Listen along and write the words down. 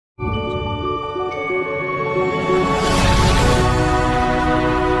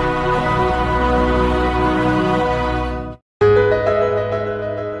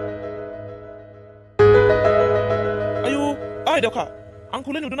दावखा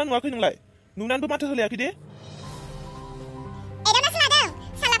आंखौलाय नुदोंना नुवाखै नोंलाय नुनानैबो माथो होलायाखै दे एदावना सोलादों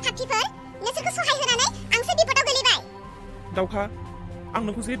साला फाखिफोर नोंसोरखौ सहाय होनानै आंसो बिपदाव गोलैबाय दावखा आं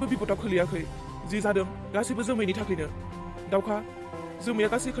नोंखौ जेबो बिपदाव खोलैयाखै जि जादों गासैबो जोमैनि थाखायनो दावखा जोमैया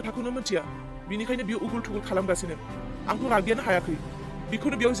गासै खोथाखौनो मिथिया बिनिखायनो बियो उगुल थुगुल खालामगासिनो आंखौ रागियानो हायाखै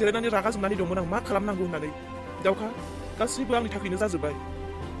बिखौनो बेयाव जिरायनानै रागा जोंनानै दंमोन आं मा खालामनांगौ होननानै दावखा गासैबो आंनि थाखायनो जाजोब्बाय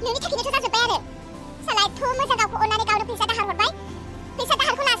नोंनि थाखायनोथ' जाजोब्बाय आरो साला एथ' मोजां गावखौ अननानै गावनो फैसा दाहार हरबाय फैसा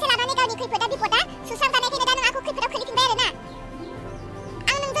दाहारखौ लासे लानानै गावनि खैफोदा बिपदा सुस्रांजानायखायनो दा नों आंखौ खैफोदाव खोलैफिनबाय आरो ना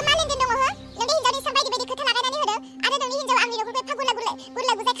आं नोंजों मा लेनदेन दङ हो नोंनि हिन्जावनि सां बायदि बायदि खोथा लागायनानै होदों आरो नोंनि हिन्जावा आंनि न'खरखौ एफा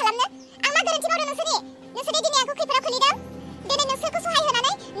गुरला गुजाय खालामनो आं मा गोरोन्थि मावदों नोंसोरनि दिनै आंखौ खैफोदाव खोलैदों दिनै नोंसोरखौ सहाय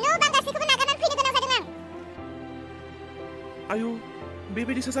होनानै न' बां गासैखौबो नागारनानै फैनो गोनां जादों आं आयौ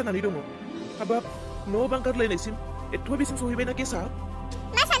बेबायदिसो जानानै दङ हाबाब न' बां गारलायनायसिम एथ' बेसिम सहैबायना केसा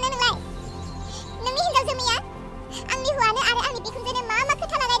मा सानो नोंलाय नोंनि हिन्जाव जोमैया आंनि हौवानो आरो आंनि बिखुनजोनो मा मा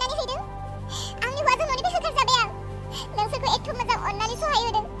खोथा लागायनानै होदों आंनि हौवाजों न'निफ्राय होखारजाबाय आं नोंसोरखौ एथ' मोजां अननानै सहाय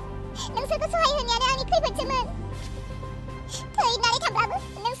होदों नोंसोरखौ सहाय होनायानो आंनि खैफोदसोमोन थैनानै थाब्लाबो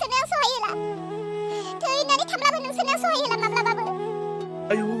नोंसोरनो आं सहाय होला माब्लाबाबो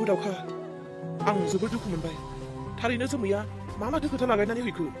आयौ दावखा आं जोबोद दुखु मोनबाय थारैनो जोमैया मा माथो खोथा लागायनानै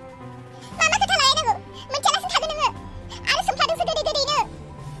होखो मा खोथा लागायनांगौ मोनथियालासिनो थागोन नोङो आरो सोंखादोंसो गोदैनो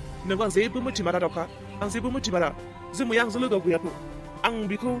नोंबो आं जेबो मिथिमारा दावखा आं जेबो मिथिमारा जोमैया आंजों लोगोआव गैयाथ' आं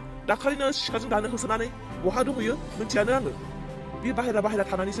बिखौ दाखालिनो सिखाजों दानो होसोनानै बहा दंहैयो मिथियानो आङो बे बाहेरा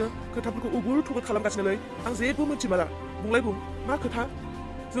थानानैसो खोथाफोरखौ उगुल थुगुल खालामगासिनोलै आं जेबो मिथिमारा बुंलाय बुं मा खोथा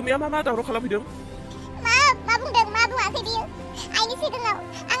जोमैया मा दावराव खालामहैदों मा बुंदों मा बुङाखै बियो आइनि सिगाङाव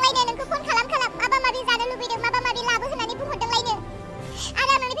आंलायनो नोंखौ फन खालाम माबा माबि जानो लुबैदों माबा माबि लाबो होननानै बुंहरदोंलायनो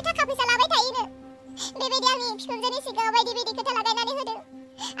आरो आं नोंनिफ्राय थाखा फैसा लाबाय थायोनो बेबायदि आंनि फिसाजोनि सिगाङाव बायदि बायदि खोथा लागायनानै होदों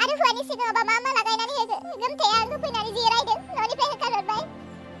आरो हौवानि सिगाङावबा मा लागायनानै होखो गोमथाया आंखौ फैनानै जिरायदों न'निफ्राय होखारहरबाय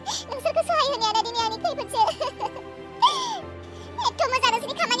नोंसोरखौ सहाय होनायानो दिनै आंनि खैफोदसो एथ' मोजां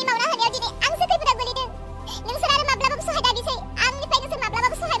नोंसोरनि खामानि मावना होनायाव दिनै आंसो खैफोदाव गोलैदों नोंसोर आरो माब्लाबाबो सहाय दाबिसै आंनिफ्राय नोंसोर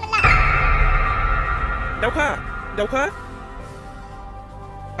माब्लाबाबो सहाय मोनला दावखा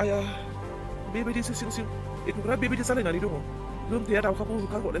आया बेबायदिसो सिं एखुग्रा बेबायदि जालायनानै दङ गोमथाया दावखाखौ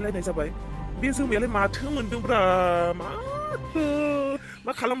होखारहरलायलायनाय जाबाय बे जोमैयालाय माथो मोनदोंब्रा माथो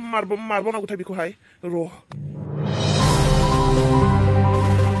मा खालाम मारबावनांगौथाय बेखौहाय र'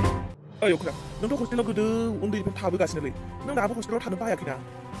 ओइ अख्रां नोंथ' हस्टेलाव गोदो उन्दैनिफ्राय थाबोगासिनोलै नों दाबो हस्टेलाव थानो बायाखैना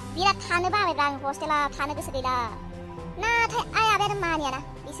बिराद थानो बाबायब्रा आं हस्टेलाव थानो गोसो गैला नाथाय आइयाबो मानियाना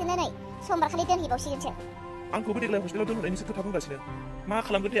बिसोरनो नै समबारखालि दोनहैबावसिगोनसो आंखौबो देग्लाय हस्टेलाव दोनहरनायनिसो खोथा बुंगासिनो मा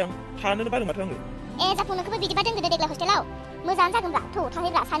खालामगोन दे आं थानोनो बादों माथो आङो जाफुं नोंखौबो बिदिबा दोनगोन देग्लाय हस्टेलाव मोजाङानो जागोनब्रा थौ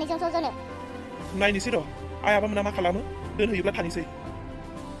थाहैब्रा सानैजों ज'नो नायनोसै र' आइयाबा मोना मा खालामो दोनहैयोब्ला थानोसै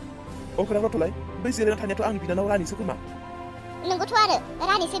अख्रां रथ'लाय बै जिरायना थानायाथ' आंनि बिनानाव रानिसो खोमा नंगौथ' आरो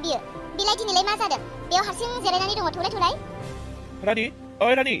रानिसो बिलाय दिनैलाय मा जादों बेयाव हारसिं जिरायनानै दङ थौलाय रानि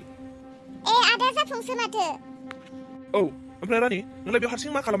ओइ रानि आदा जाफुंसो माथो औ ओमफ्राय रानि नोंलाय बेयाव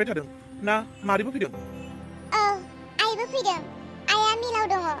हारसिं मा खालामबाय थादों ना मारैबो फैदों आइबो फैदों आइया मिलाव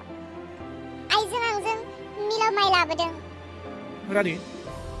दङ आइजों आंजों मिलाव माइ लाबोदों रानि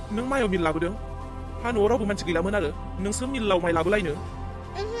नों मायाव मिल लाबोदों हा न'आव रावबो मानसि गैलामोन आरो नोंसो मिलाव माइ लाबोलायनो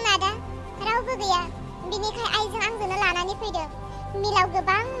आदा रावबो गैया बिनिखाय आइजों आंजोंनो लानानै फैदों मिलाव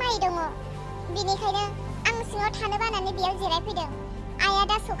गोबां माइ दङ बिनिखायनो आं सिङाव थानो बानानै बेयाव जिरायफैदों आइया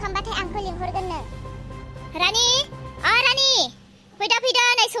दा सौखांबाथाय आंखौ लिंहरगोननो रानि फैदा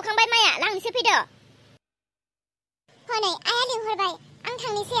नै सौखांबाय माइया लांनोसो फैदो हनै आइया लिंहरबाय आं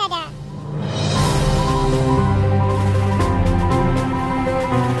थांनोसै आदा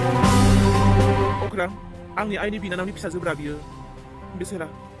अख्रां आंनि आइनि बिनानावनि फिसाजोब्रा बियो बेसेरा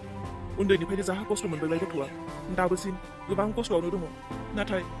उन्दैनिफ्रायनो जाहा खस्थ' मोनबोबाय गथ'आ दाबोसिम गोबां खस्थ'आवनो दङ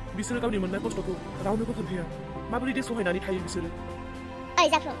नाथाय बिसोरो गावनि मोननाय खस्थ'खौ रावनोबो खोन्थाया माबोरै दे सहायनानै थायो बिसोरो ओइ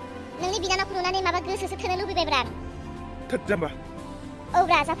जाफुं नोंनि बिनानावखौ नुनानै माबा गोसोसो थोनो लुबैबायब्रा आं थोद जाम्बा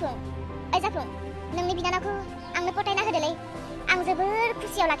औब्रा जाफुं नोंनि बिनानावखौ आंनो पटायना होदोलै आं जोबोर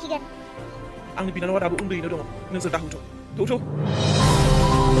खुसियाव लाखिगोन आंनि बिनानावा दाबो उन्दैनो दङ नोंसोर दाहुथ' थौ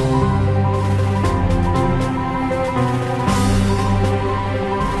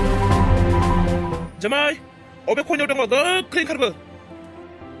जमाय अबे खनायाव दङ गोख्रै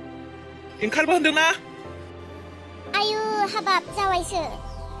ओंखारबो होनदोंना आयु हाबाब जावायसो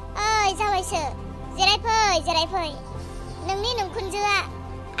ओइ जावायसो जिरायफै नोंनि नोंखुनजोआ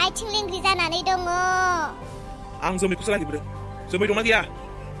आथिं लेंग्रि जानानै दङ आं जोमैखौसो नागिरदों जोमै दंना गैया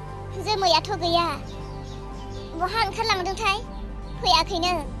जोमैयाथ' गैया बहा ओंखारलांदोंथाय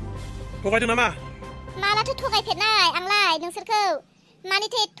फैयाखैनो थगायदों नामा मालाथो थगायफेरनाय आंलाय नोंसोरखौ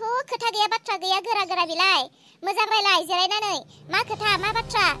मानिथो एथ' खोथा गैया बाथ्रा गैया गोरा बिलाय मोजां रायलाय जिरायनानै मा खोथा मा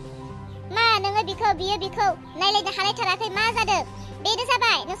बाथ्रा मा नोङो बियो बिखौ नायलायनो हालायथाराखै मा जादों बेनो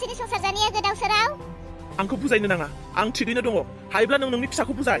जाबाय नोंसोरनि संसार जानाया गोदाव सोराव आंखौ बुजायनो नाङा आं थिगैनो दङ हायोब्ला नों नोंनि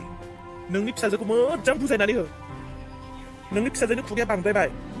फिसाखौ बुजाय नोंनि फिसाजोखौ मोजां बुजायनानै हो नोंनि फिसाजोनि खुगाया बांद्रायबाय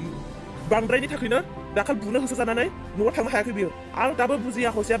बांद्रायनि थाखायनो दाखाल बुनो होसो जानानै न'आव थांनो हायाखै बियो आं दाबो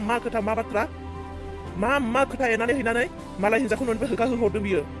बुजिया हसिया मा खोथा मा बाथ्रा मा खोथा एनानै हैनानै मालाय हिन्जावखौ न'निफ्राय होखारहरदों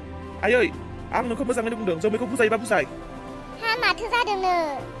बियो आयै आं नोंखौ मोजाङैनो बुंदों जोमैखौ बुजायोबा बुजाय हा माथो जादोंनो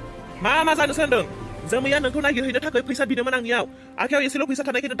मा जानो सानदों जोमैया नोंखौ नागिरहैनो थाखाय फैसा बिदोंमोन आंनियाव आखायाव एसेल' फैसा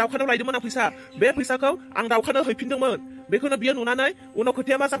थानायखायनो दावखानाव लायदोंमोन आं फैसा बे फैसाखौ आं दावखानो हैफिनदोंमोन बेखौनो बियो नुनानै उनाव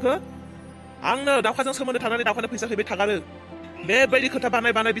खोथाया मा जाखो आंनो दावखाजों सोमोन्दो थानानै दावखानो फैसा हैबाय थागारो बेबायदि खोथा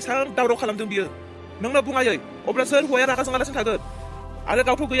बानाय बेसेबां दावराव खालामदों बियो नोंनो बुङायै अब्ला सोर हौवाया रागाजों आलासिनो थागोन आरो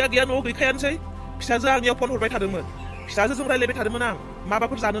गावथ' गैया न'आव गैखायानोसै फिसाजो आंनियाव फन हरबाय थादोंमोन फिसाजोजों रायलायबाय थादोंमोन आं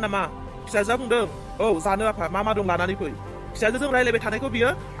माबाफोर जानो नामा फिसाजोआ बुंदों औ जानो आफा मा दं लानानै फै फिसाजोजों रायलायबाय थानायखौ बियो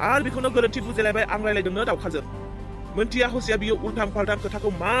आरो बेखौनो गोरोन्थि बुजिलायबाय आं रायलायदोंनो दावखाजों मोनथिया हसिया बियो उल्थां फाल्थां खोथाखौ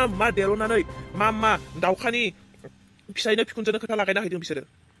मा देरनानै मा दावखानि फिसायनो फिखुनजोनो खोथा लागायना हैदों बिसोरो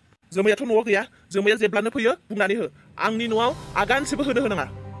जोमैयाथ' न'आव गैया जोमैया जेब्लानो फैयो बुंनानै हो आंनि न'आव आगानसेबो होनो होनाङा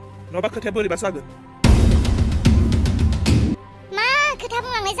नङाबा खोथाया बोरैबासो जागोन मा खोथा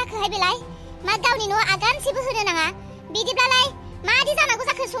बुंलांनाय जाखोहाय बेलाय मा गावनि न'आव आगानसेबो होनो नाङा बिदिब्लालाय मादि जानांगौ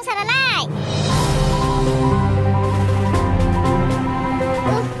जाखो संसारालाय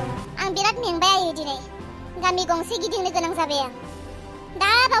आं बिराद मेंबाय आयै दिनै गामि गंसे गिदिंनो गोनां जाबाय आं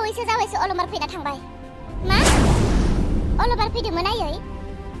दा बावैसो जावैसो अलंबार फैना थांबाय मा अलंबार फैदोंमोन आयै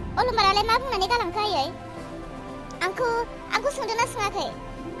अलंबारालाय मा बुंनानै गालांखो आयै आंखौ सोंदोंना सोङाखै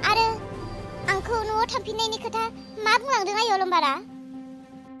आरो आंखौ न'आव थांफिननायनि खोथा मा बुंलांदों आयै अलंबारा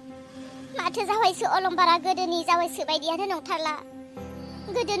माथो जावैसो अलंबारा गोदोनि जावैसो बायदियानो नंथारला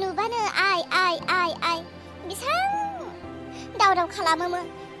गोदो नुबानो आइ बेसां दावराव खालामोमोन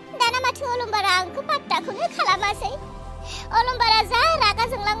दाना माथो अलंबारा आंखौ पात्ताखौनो खालामासै अलंबारा जा रागा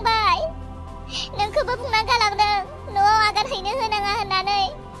जोंलांबाय नोंखौबो बुंना गालांदों न'आव आगान हैनो होनाङा होननानै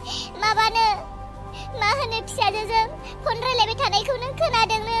माबानो मा होनो फिसाजोजों फन रायलायबाय थानायखौ नों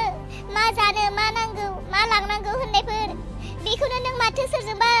खोनादोंनो मा जानो मा नांगौ मा लांनांगौ होननायफोर बेखौनो नों माथो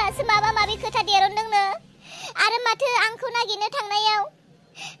सोरजोंबासो माबा खोथा देरनदोंनो आरो माथो आंखौ नागिरनो थांनायाव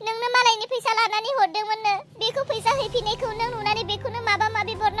नोंनो मालायनि फैसा लानानै हरदोंमोननो बेखौ फैसा हैफिननायखौ नों नुनानै बेखौनो माबा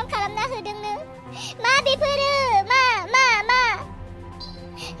बरनाम खालामना होदोंनो मा बेफोरो मा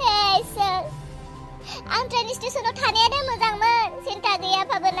हे सोर आं ट्रेन स्टेशनाव थानायानो मोजांमोन सिन्था गैया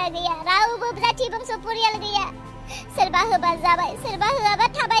भाबना गैया रावबो जाथि बंस परियाल गैया सोरबा होबा जाबाय सोरबा होआबा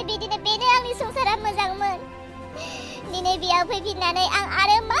थाबाय बिदिनो बेनो आंनि संसारा मोजांमोन दिनै बेयाव फैफिननानै आं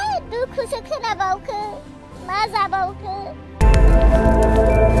आरो मा दुखुसो खोनाबावखो मा जाबावखो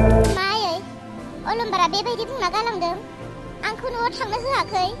मायै अलंबारा बेबायदि बुंना गालांदों आंखौ न'आव थांनो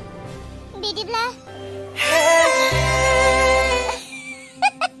होआखै बिदिब्ला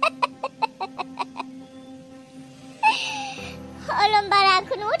अलंबारा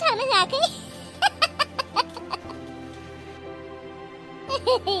आंखौ न'आव थांनो होआखै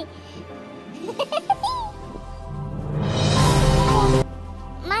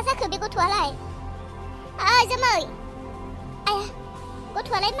मा जाखो बे गथ'आलाय जोमै आया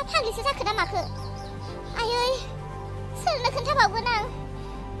गथ'आलाय मा फाग्लिसो जाखो ना माखो आयै सोरनो खोन्थाबावगोन आं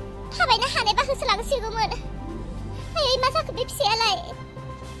थाबायनो हानायबा होसोलांसिगौमोन आयै मा जाखो बे फिसायालाय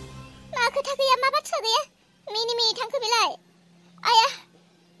मा खोथा गैया मा बाथ्रा गैया मिनि थांखो बेलाय आया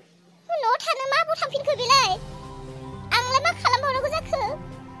न'आव थानो माबाव थांफिनखो बेलाय आंलाय मा खालामबावनांगौ जाखो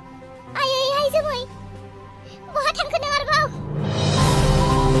आयै जोमै बहा थांखो नों आरोबाव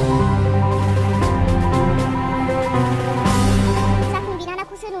जाखुं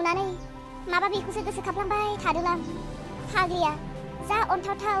बिनानावखौसो नुनानै माबा बेखौसो गोसोखांफ्लांबाय थादों आं फाग्लिया जा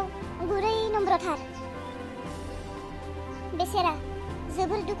अन्थावथाव गुरै नम्रथार बेसेरा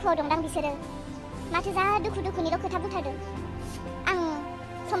जोबोर दुखुआव दंदां बिसोरो माथो जा दुखुनिल' खोथा बुंथारदों आं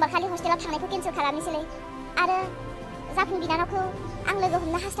समबारखालि हस्टेलाव थांनायखौ केन्सेल खालामनोसैलै आरो जाफुं बिनानावखौ आं लोगो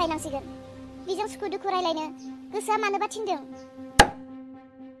हमनो हास्थायनांसिगोन बिजों सुखु दुखु रायलायनो गोसोआ मानोबा थिनदों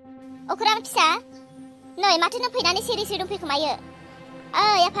अखुरां फिसा नै माथो नों फैनानै सिरि दंफैखोमायो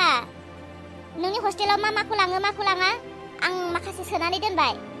ओइ आफा नोंनि हस्टेलाव माखौ लाङो माखौ लाङा आं माखासे सोनानै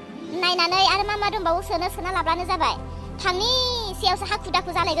दोनबाय नायनानै आरो मा दंबावो सोना लाब्लानो जाबाय थांनि सियावसो हाखु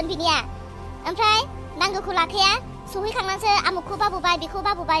दाखु जालायगोन बिनिया ओमफ्राय नांगौखौ लाखाया सहैखांनानैसो आमुखखौ बाबुबाय बेखौ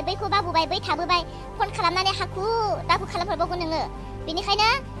बाबुबाय बैखौ बाबुबाय बै थाबोबाय फन खालामनानै हाखु दाखु खालामहरबावगोन नोङो बेनिखायनो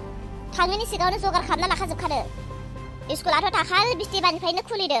थांनायनि सिगाङावनो जगार खालामना लाखाजोबखादो स्कुलाथ' दाखाल बिस्थिबारनिफ्रायनो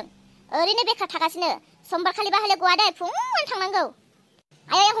खुलिदों ओरैनो बेखार थागासिनो समबारखालिबा हले गवा दे फुङावनो थांनांगौ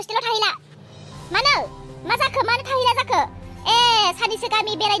आयै आं हस्टेलाव थाहैला मानो मा जाखो मानो थाहैला जाखो ए सानैसो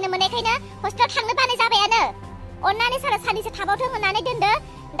गामि बेरायनो मोननायखायनो हस्टेलाव थांनो बानाय जाबायानो अन्नानै सानैसो थाबावथों होननानै दोनदो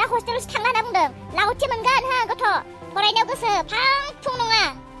दा हस्टेलावसो थांला होनना बुंदों लावथि मोनगोन हा गथ' फरायनायाव गोसो फां फुं नङा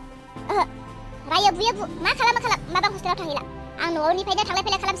रायो बुयो मा खालाम माबा हस्टेलाव थाहैला आं न'निफ्रायनो थांलाय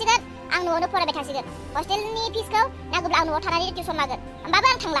फैलाय खालामसिगोन आं न'आवनो फरायबाय थासिगोन हस्टेलनि फिसखौ नांगौब्ला आं न'आव थानानै टिउसन लागोन होमबाबो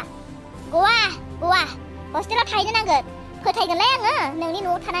आं थांला गवा हस्टेलाव थाहैनो नांगोन फोथायगोनलाय आङो नोंनि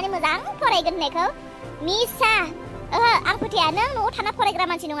न'आव थानानै मोजां फरायगोन होननायखौ मिसा आं फोथाया नों न'आव थाना फरायग्रा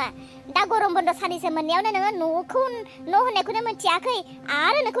मानसि नङा दा गरम बन्द सानैसो मोननायावनो नोङो न' होननायखौनो मिथियाखै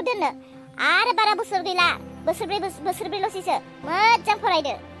आरो नोंखौ दोननो आरो बारा बोसोर गैला बोसोरब्रैल'सैसो मोजां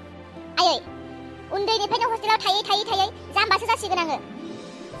फरायदो आयै उन्दैनिफ्रायनो हस्टेलाव थायै जाम्बासो जासिगोन आङो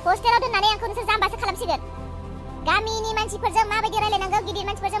हस्टेलाव दोननानै आंखौ नोंसोर जाम्बासो खालामसिगोन गामिनि मानसिफोरजों माबायदि रायलायनांगौ गिदिर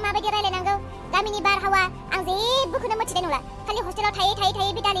मानसिफोरजों माबायदि रायलायनांगौ गामिनि बारहावा आं जेबोखौनो मिथिनाय नंला खालि हस्टेलाव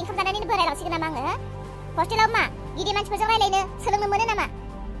थायै बे दालि ओंखाम जानानैनो बोरायलांसिगोन नामा आङो हस्टेलाव मा गिदिर मानसिफोरजों रायलायनो सोलोंनो मोनो नामा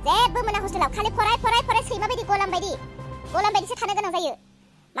जेबो मोना हस्टेलाव खालि फराय सैमा बायदि गलाम बायदिसो थानो गोनां जायो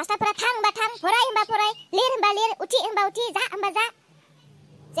मास्टारफोरा थां होनबा थां फराय होनबा फराय लिर होनबा लिर उथि होनबा उथि जा होनबा जा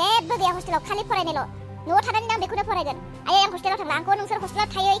जेबो गैया हस्टेलाव खालि फरायनायल' न'आव थानानै आं बेखौनो फरायगोन आयै आं हस्टेलाव थांला आंखौ नोंसोर हस्टेलाव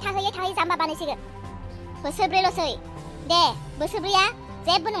थायै जाम्बा बानायसिगोन बोसोरब्रैल'सै दे बोसोरब्रैया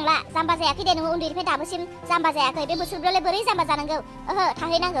जेबो नंला जाम्बा जायाखै दे नोङो उन्दैनिफ्राय दाबोसिम जाम्बा जायाखै बे बोसोरब्रैयावलाय बोरै जाम्बा जानांगौ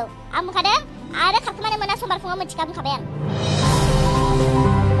थाहैनांगौ आं बुंखादों आरो खारखुमानो मोना समबार फुङाव मिथिखा बुंखाबाय आं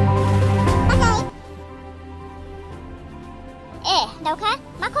ए दाउखा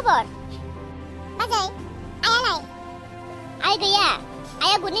मा खबर बाजै आयालाय आइ गैया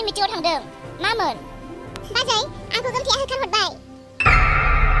आइया गुदनि मिटिंआव थांदों मामोन बाजै आंखौ गोमथिया होखारहरबाय